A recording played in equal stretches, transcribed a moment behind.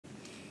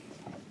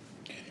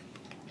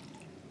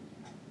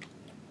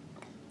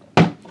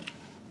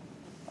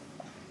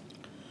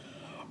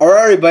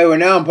Alright everybody, we're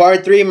now in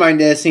part 3 of my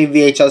Disney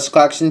VHS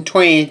Collection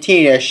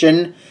 2018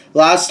 edition.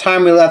 Last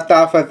time we left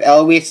off with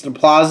Eloise at the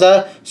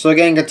Plaza, so we're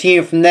going to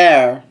continue from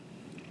there.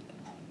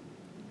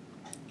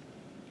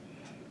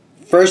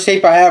 First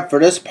tape I have for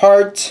this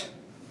part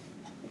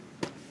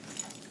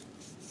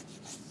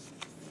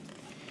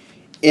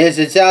is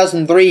the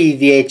 2003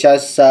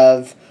 VHS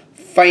of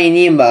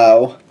Finding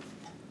Nemo.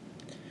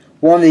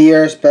 One of the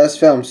year's best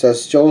films,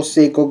 says Joel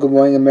Siegel, Good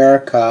Morning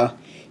America.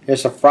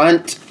 Here's the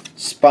front,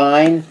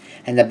 spine,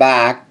 and the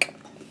back.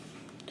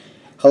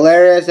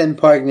 Hilarious and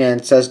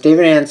poignant, says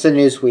David Hansen,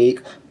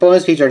 Newsweek.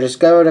 Bonus feature,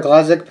 discover the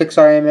classic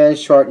Pixar animated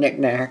short Knick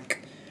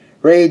Knack.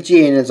 Rated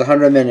G, and it's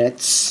 100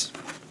 minutes.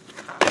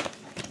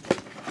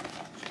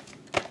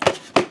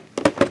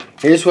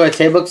 Here's what a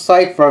tape looks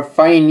like for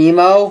Finding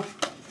Nemo.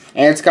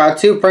 And it's got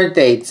two print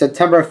dates,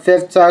 September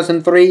 5th,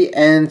 2003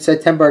 and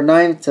September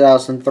 9th,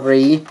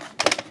 2003.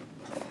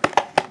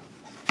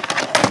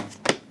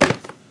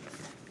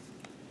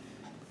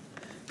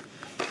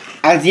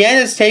 At the end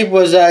of this tape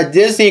was a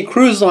Disney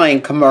Cruise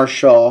Line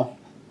commercial.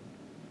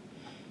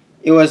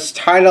 It was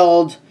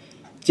titled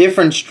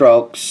Different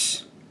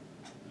Strokes.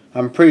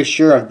 I'm pretty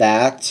sure of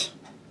that.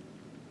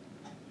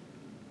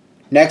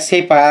 Next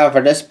tape I have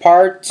for this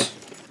part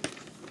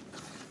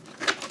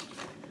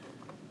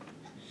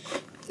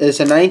is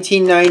a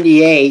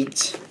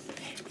 1998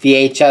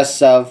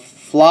 VHS of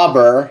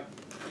Flubber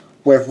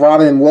with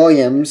Robin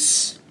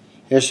Williams.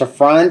 Here's the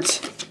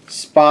front,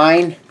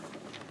 spine,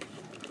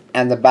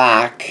 and the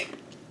back.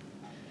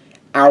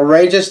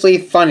 Outrageously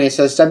funny,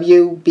 says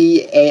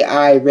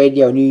WBAI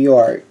Radio New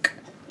York.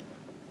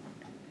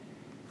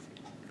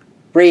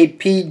 Rated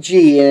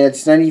PG, and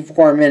it's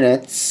 94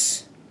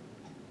 minutes.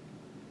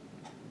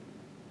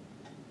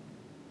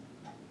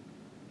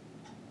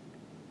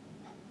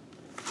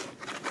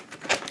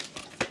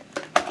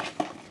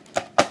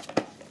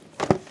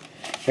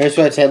 Here's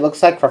what it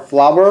looks like for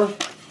Flubber.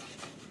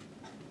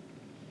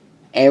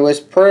 And it was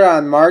put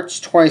on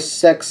March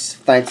 26,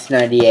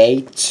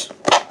 1998.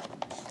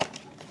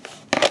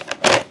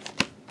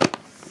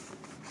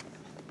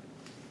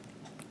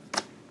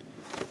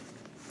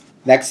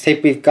 Next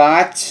tape we've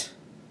got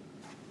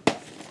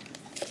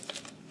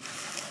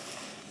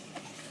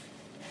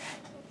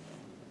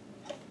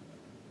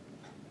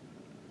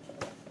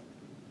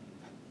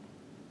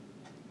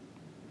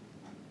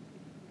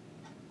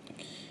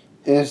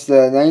is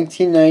the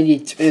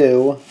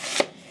 1992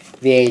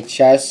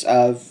 VHS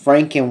of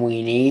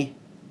Frankenweenie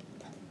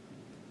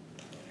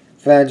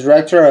from the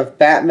director of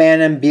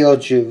Batman and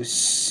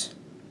Beetlejuice.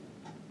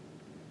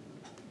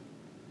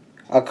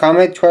 A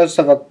comic twist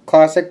on a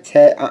classic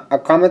tale.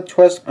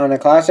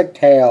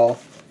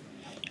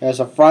 There's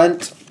a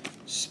front,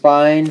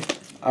 spine,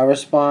 upper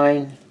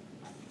spine,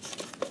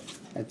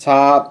 the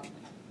top,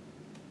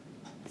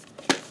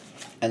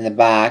 and the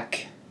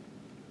back.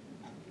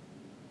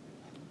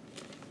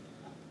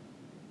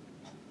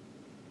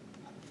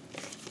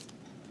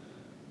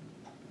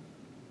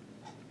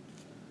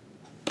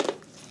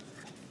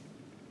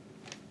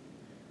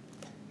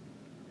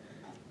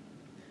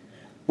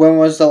 When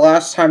was the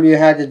last time you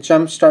had to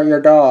jumpstart your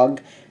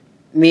dog?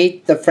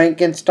 Meet the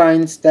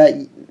Frankensteins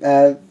that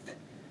have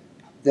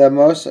the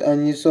most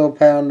unusual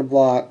pet on the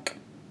block.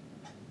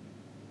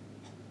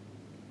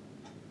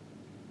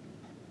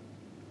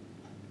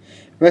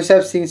 Miss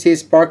Epstein sees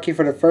Sparky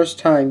for the first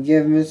time.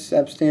 Give Miss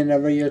Epstein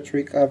another year to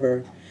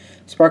recover.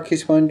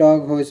 Sparky's one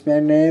dog whose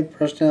magnetic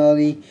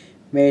personality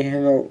made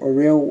him a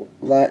real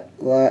live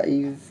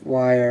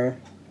wire.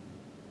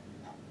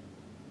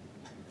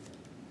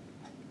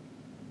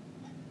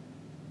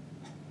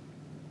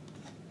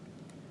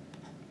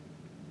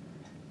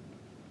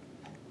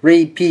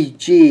 Rated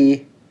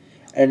PG,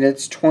 and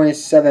it's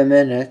 27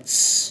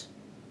 minutes.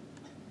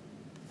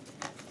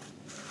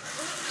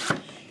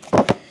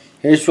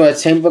 Here's what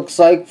the tape looks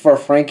like for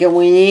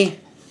Frankenweenie.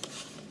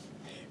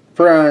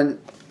 Put on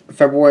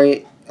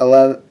February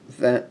 11th,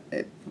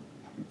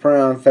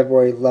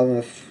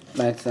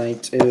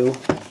 1992.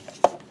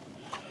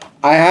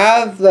 I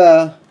have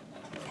the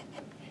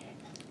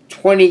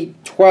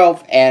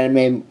 2012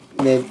 animated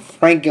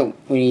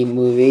Frankenweenie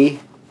movie,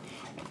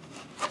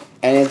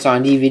 and it's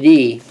on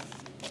DVD.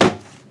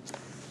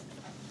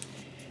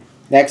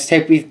 Next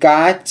tape we've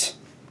got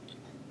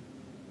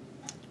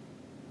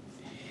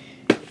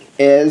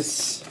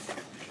is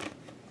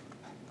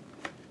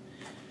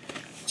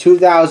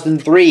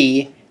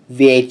 2003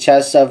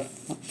 VHS of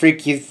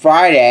Freaky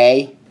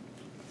Friday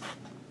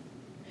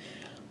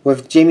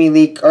with Jamie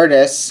Lee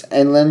Curtis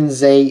and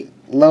Lindsay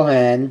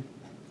Lohan.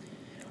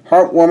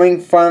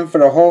 Heartwarming fun for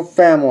the whole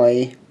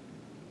family.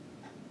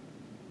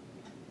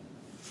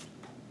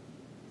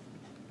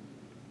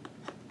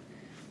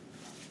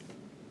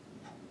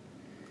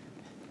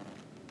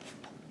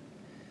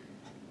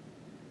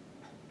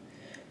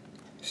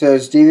 So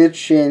it's David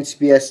Shane,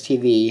 CBS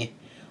TV.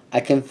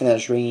 I can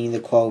finish reading the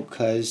quote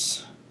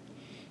because,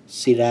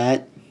 see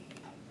that?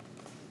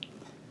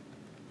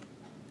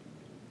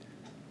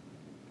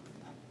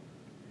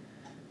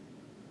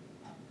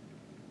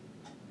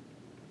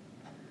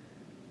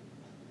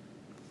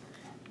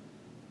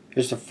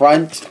 Here's the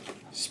front,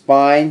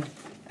 spine,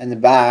 and the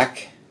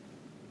back.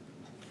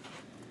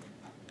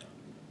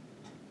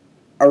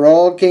 A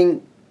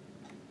rollicking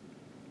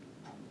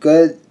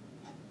good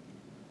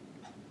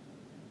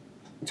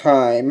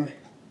time.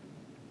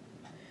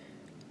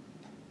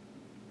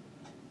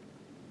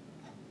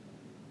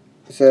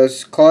 It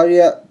says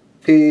Claudia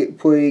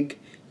Puig,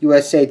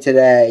 USA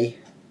Today.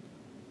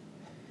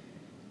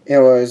 It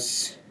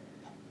was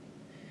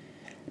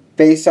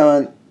based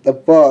on the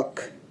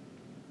book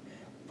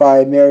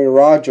by Mary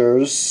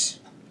Rogers.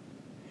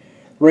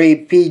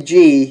 Rated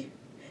PG,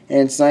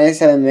 and it's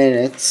 97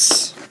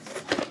 minutes.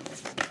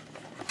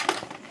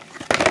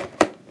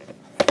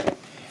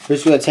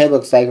 Here's what the tape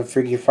looks like on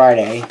Freaky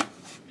Friday.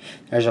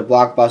 There's a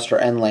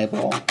Blockbuster end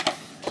label.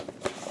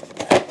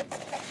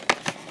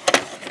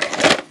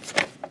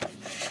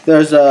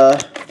 There's a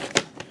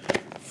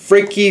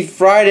Freaky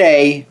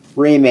Friday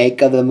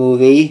remake of the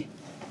movie,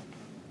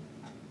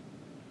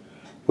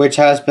 which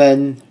has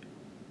been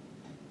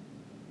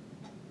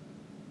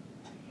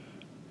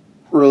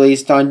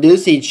released on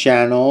Disney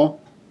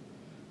Channel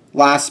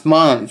last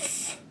month.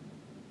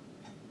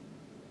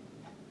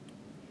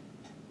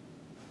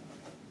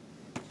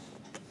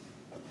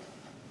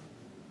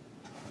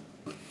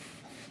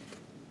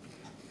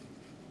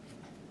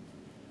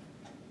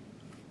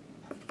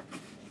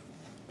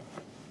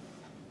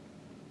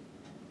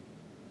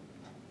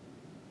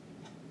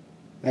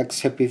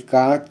 Next tip we've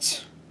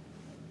got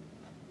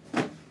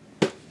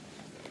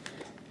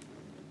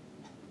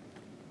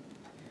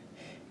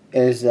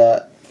is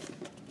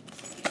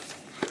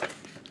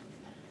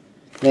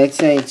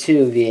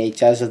 1992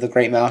 VHS of The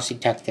Great Mouse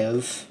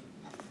Detective.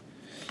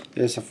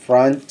 There's a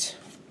front,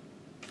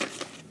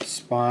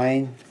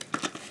 spine,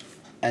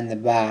 and the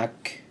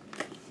back.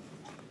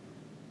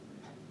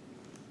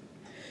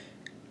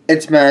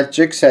 It's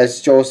magic,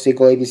 says Joel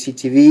Siegel, ABC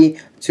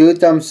TV. 2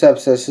 thumbs up,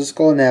 says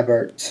Siskel and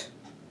Ebert.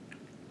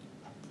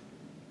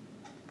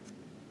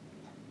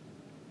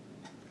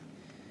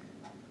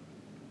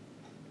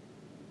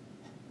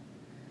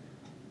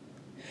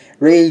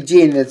 Rated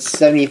G, and it's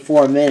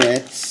 74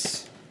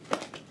 minutes.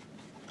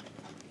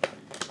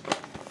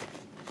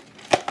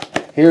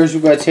 Here's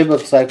what the tape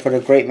looks like for The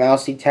Great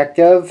Mouse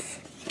Detective.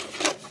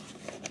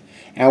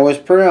 And it was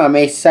printed on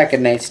May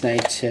 2nd,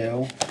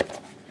 1992.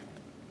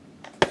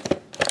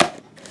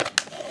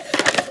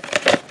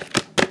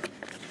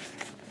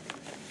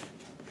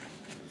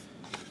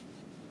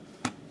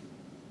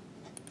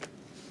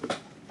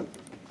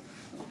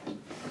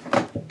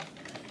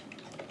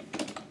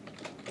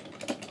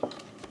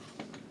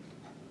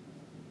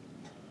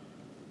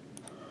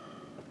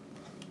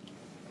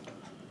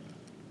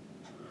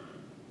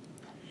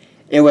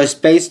 It was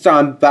based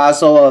on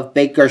Basil of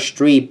Baker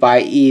Street by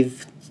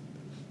Eve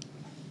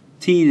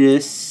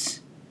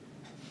Titus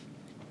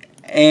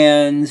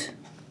and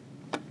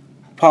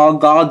Paul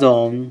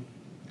Gaudon.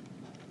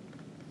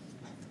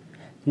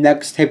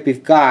 Next tape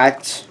we've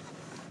got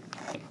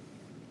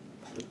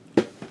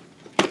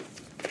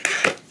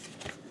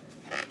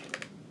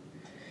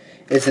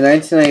is a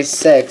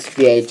 1996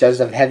 VHS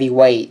of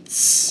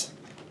Heavyweights.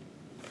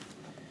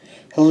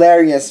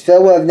 Hilarious,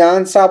 filled with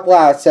non-stop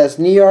laughs, says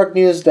New York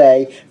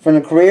Newsday, from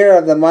the career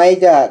of the Mighty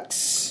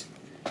Ducks.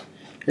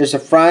 Here's the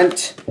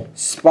front,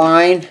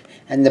 spine,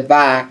 and the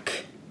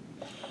back.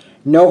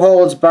 No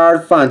holds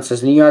barred fun,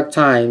 says New York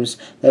Times.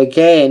 They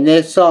came,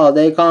 they saw,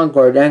 they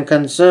conquered, and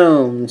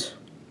consumed.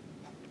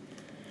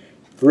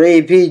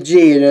 Rated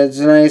PG, and it's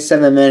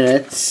 97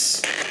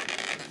 minutes.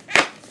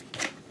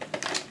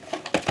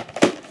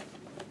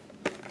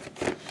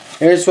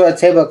 Here's what the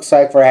tape looks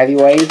like for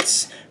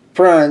Heavyweights.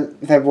 On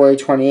February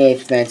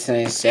 28th,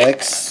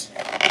 1996.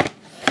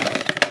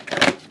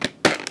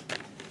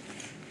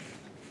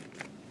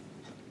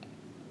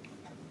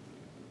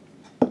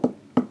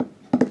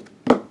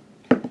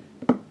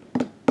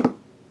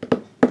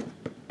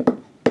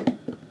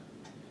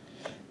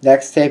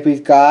 Next tape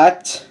we've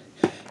got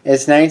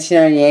is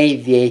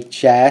 1998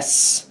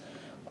 VHS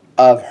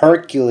of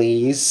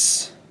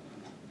Hercules.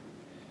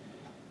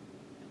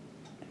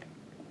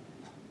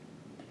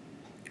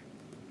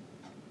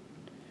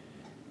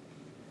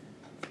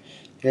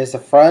 Here's the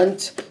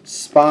front,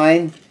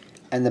 spine,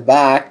 and the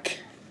back.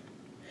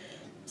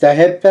 The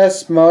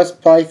hippest, most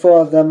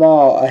playful of them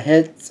all, a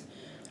hit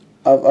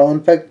of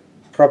Olympic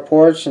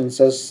proportions,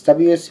 says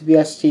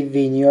WCBS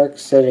TV, New York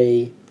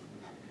City.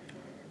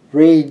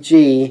 Rated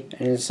G,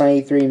 and it's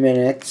 93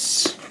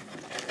 minutes.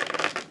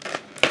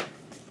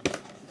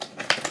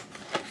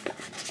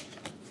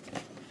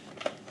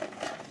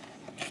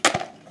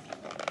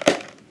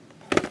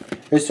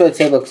 Here's what the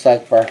tape looks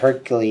like for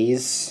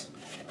Hercules.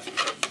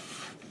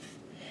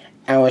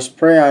 And was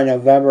printed on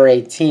November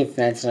 18th,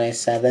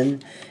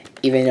 1997,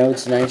 even though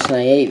it's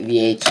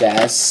 1998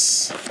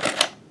 VHS.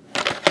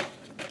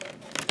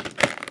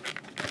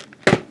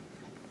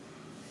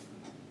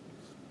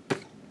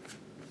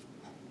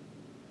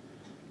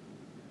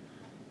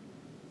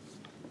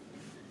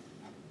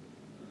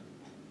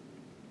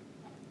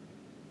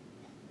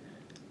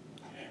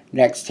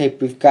 Next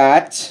tape we've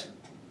got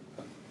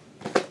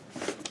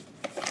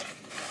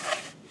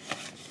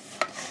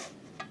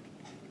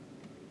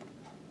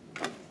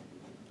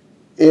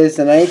is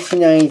the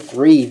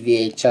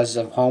 1993 VHS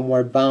of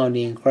Homeward Bound: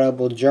 The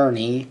Incredible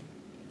Journey.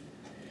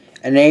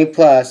 An A+,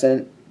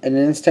 an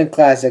instant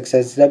classic,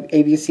 says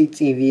ABC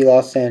TV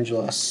Los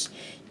Angeles.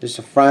 There's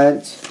the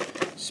front,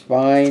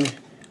 spine,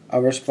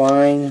 upper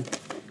spine,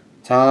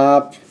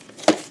 top,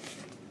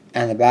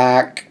 and the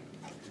back.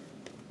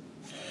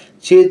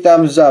 2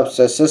 thumbs up,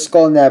 says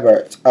Siskel and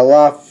Ebert. A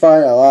lot of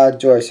fun, a lot of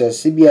joy, says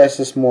CBS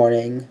This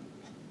Morning.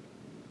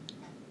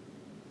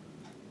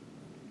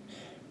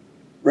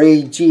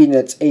 Ray G, and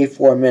it's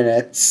 84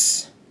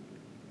 minutes.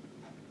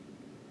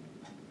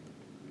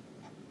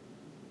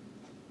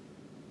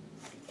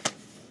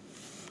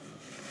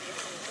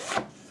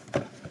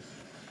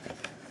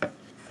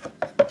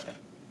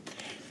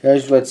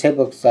 Here's what tape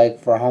looks like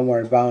for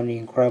Homeward Bound: The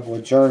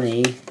Incredible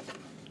Journey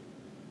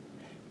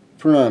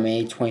from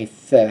May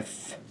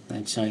 25th,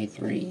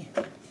 1993.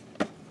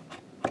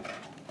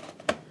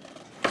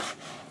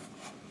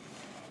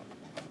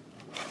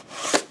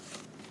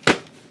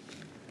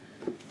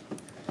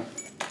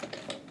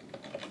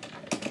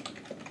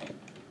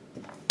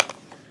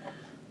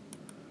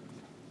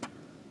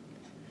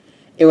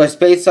 It was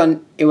based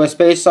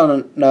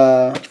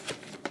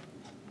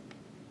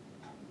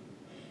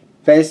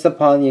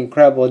upon The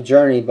Incredible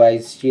Journey by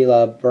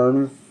Sheila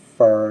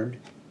Burnford.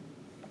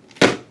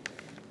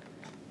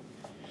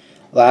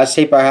 Last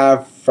tape I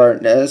have for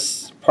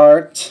this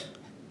part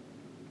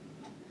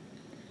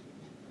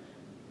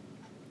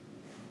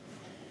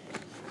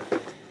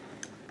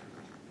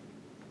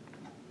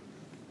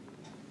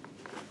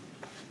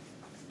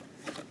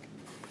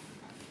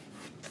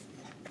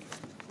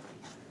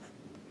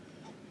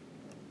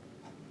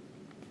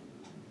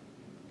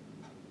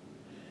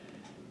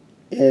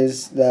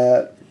is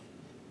the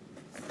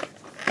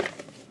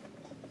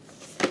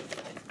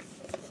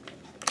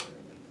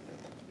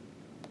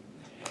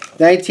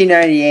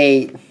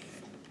 (1998)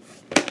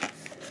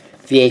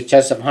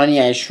 VHS of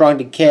Honey, I Shrunk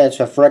the Kids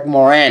with Rick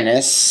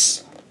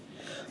Moranis.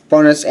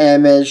 Bonus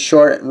animated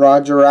short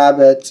Roger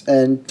Rabbit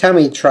and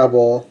Tummy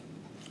Trouble.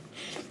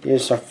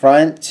 Here's the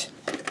front,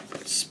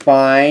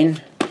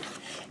 spine,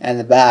 and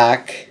the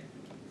back.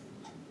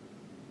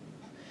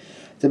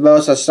 The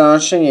most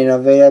astonishing,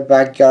 innovative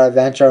backyard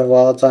adventure of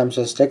all time,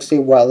 says Dixie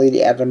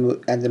Whiteley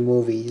and the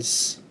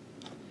movies.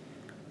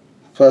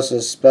 Plus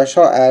a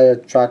special added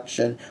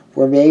attraction.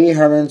 When Baby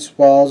Herman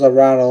swallows a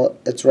rattle,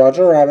 it's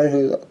Roger Rabbit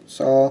who's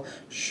all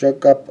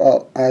shook up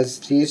as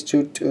these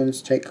two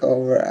tunes take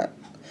over at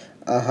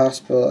a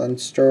hospital and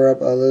stir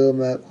up a little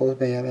medical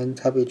mayhem and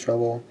tummy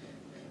trouble.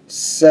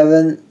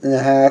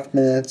 7.5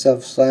 minutes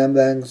of slam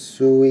bang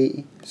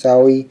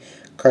zowie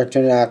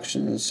cartoon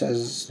action,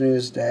 says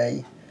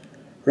Newsday.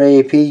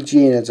 Rated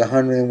PG, and it's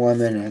 101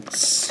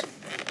 minutes.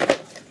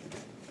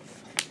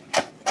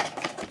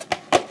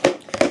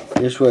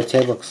 Here's what the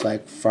tape looks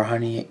like for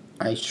Honey,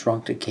 I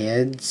Shrunk the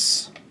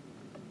Kids.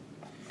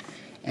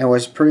 And it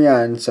was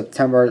premiered on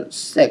September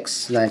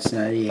 6,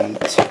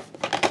 1998.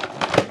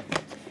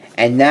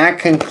 And that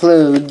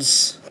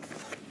concludes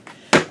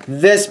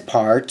this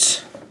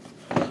part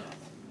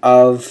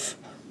of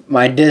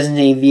my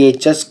Disney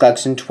VHS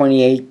Collection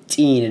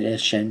 2018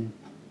 edition.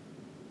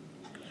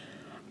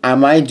 I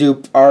might do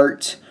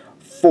part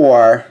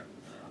 4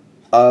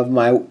 of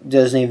my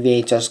Disney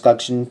VHS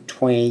Collection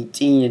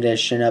 2018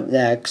 edition up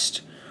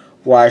next,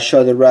 where I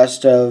show the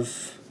rest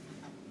of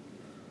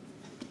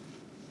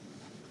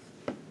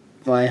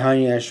my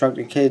Honey, I Shrunk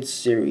the Kids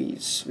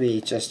series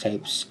VHS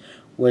tapes,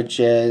 which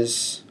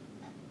is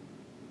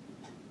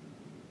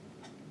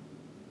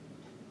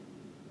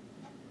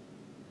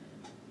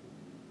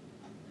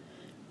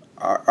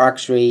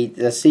actually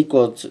the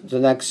sequel to the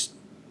next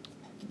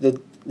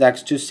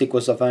 2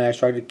 sequels of Honey, I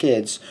Shrunk the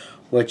Kids,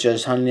 which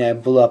is Honey, I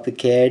Blew Up the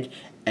Kid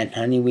and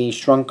Honey, We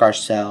Shrunk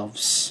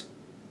Ourselves.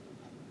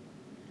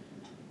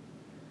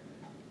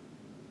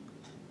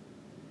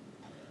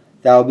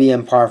 That will be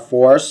in part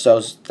 4, so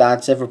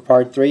that's it for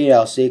part 3.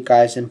 I'll see you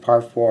guys in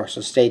part 4,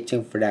 so stay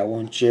tuned for that,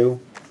 won't you?